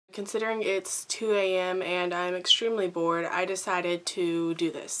Considering it's 2 a.m. and I'm extremely bored, I decided to do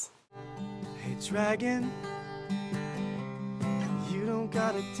this. Hey dragon, you don't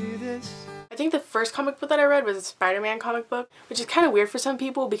gotta do this. I think the first comic book that I read was a Spider-Man comic book, which is kind of weird for some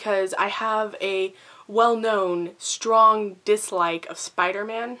people because I have a well-known, strong dislike of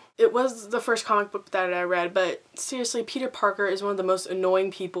Spider-Man. It was the first comic book that I read, but seriously, Peter Parker is one of the most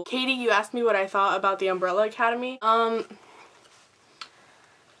annoying people. Katie, you asked me what I thought about the Umbrella Academy.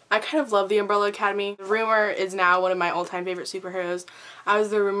 I kind of love the Umbrella Academy. The Rumor is now one of my all-time favorite superheroes. I was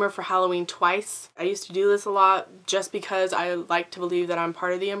the Rumor for Halloween twice. I used to do this a lot just because I like to believe that I'm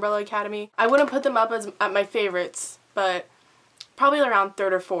part of the Umbrella Academy. I wouldn't put them up as at my favorites, but probably around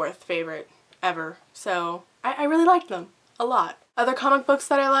third or fourth favorite ever. So I really liked them a lot. Other comic books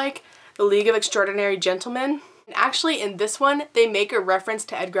that I like, The League of Extraordinary Gentlemen. And actually in this one, they make a reference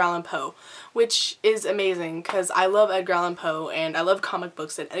to Edgar Allan Poe, which is amazing because I love Edgar Allan Poe and I love comic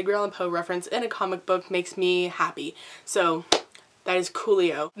books, and Edgar Allan Poe reference in a comic book makes me happy. So that is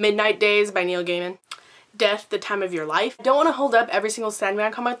coolio. Midnight Days by Neil Gaiman. Death, The Time of Your Life. I don't want to hold up every single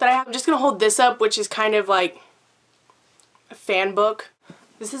Sandman comic that I have. I'm just going to hold this up, which is kind of like a fan book.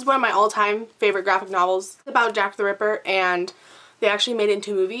 This is one of my all-time favorite graphic novels. It's about Jack the Ripper, and they actually made it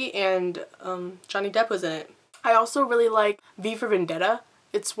into a movie, and Johnny Depp was in it. I also really like V for Vendetta.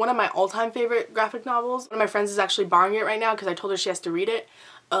 It's one of my all-time favorite graphic novels. One of my friends is actually borrowing it right now because I told her she has to read it.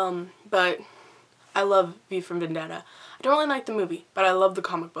 But I love V for Vendetta. I don't really like the movie, but I love the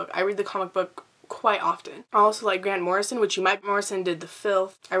comic book. I read the comic book quite often. I also like Grant Morrison, which you might. Morrison did The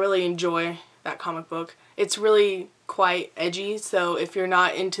Filth. I really enjoy that comic book. It's really quite edgy, so if you're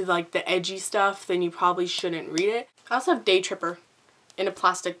not into like the edgy stuff, then you probably shouldn't read it. I also have Day Tripper in a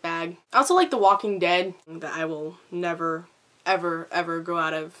plastic bag. I also like The Walking Dead. That I will never ever grow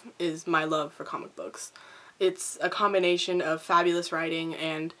out of is my love for comic books. It's a combination of fabulous writing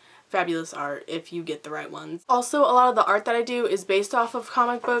and fabulous art if you get the right ones. Also, a lot of the art that I do is based off of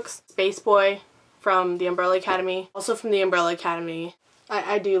comic books. Space Boy from the Umbrella Academy. Also from the Umbrella Academy.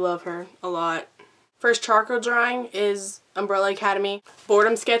 I do love her a lot. First charcoal drawing is Umbrella Academy.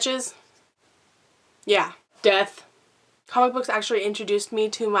 Boredom sketches. Yeah. Death. Comic books actually introduced me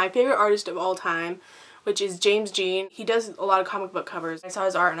to my favorite artist of all time, which is James Jean. He does a lot of comic book covers. I saw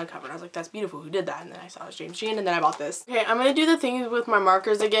his art on a cover and I was like, that's beautiful, who did that? And then I saw it was James Jean, and then I bought this. Okay, I'm gonna do the things with my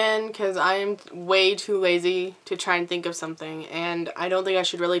markers again because I am way too lazy to try and think of something, and I don't think I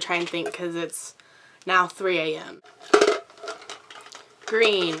should really try and think because it's now 3 a.m.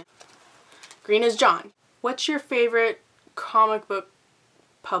 Green. Green is John. What's your favorite comic book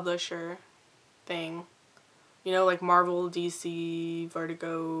publisher thing? You know, like Marvel, DC,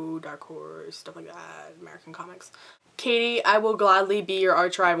 Vertigo, Dark Horse, stuff like that, American Comics. Katie, I will gladly be your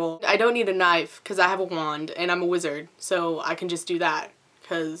arch rival. I don't need a knife because I have a wand and I'm a wizard, so I can just do that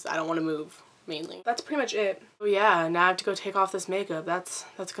because I don't want to move, mainly. That's pretty much it. Oh yeah, now I have to go take off this makeup. That's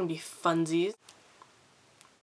gonna be funsies.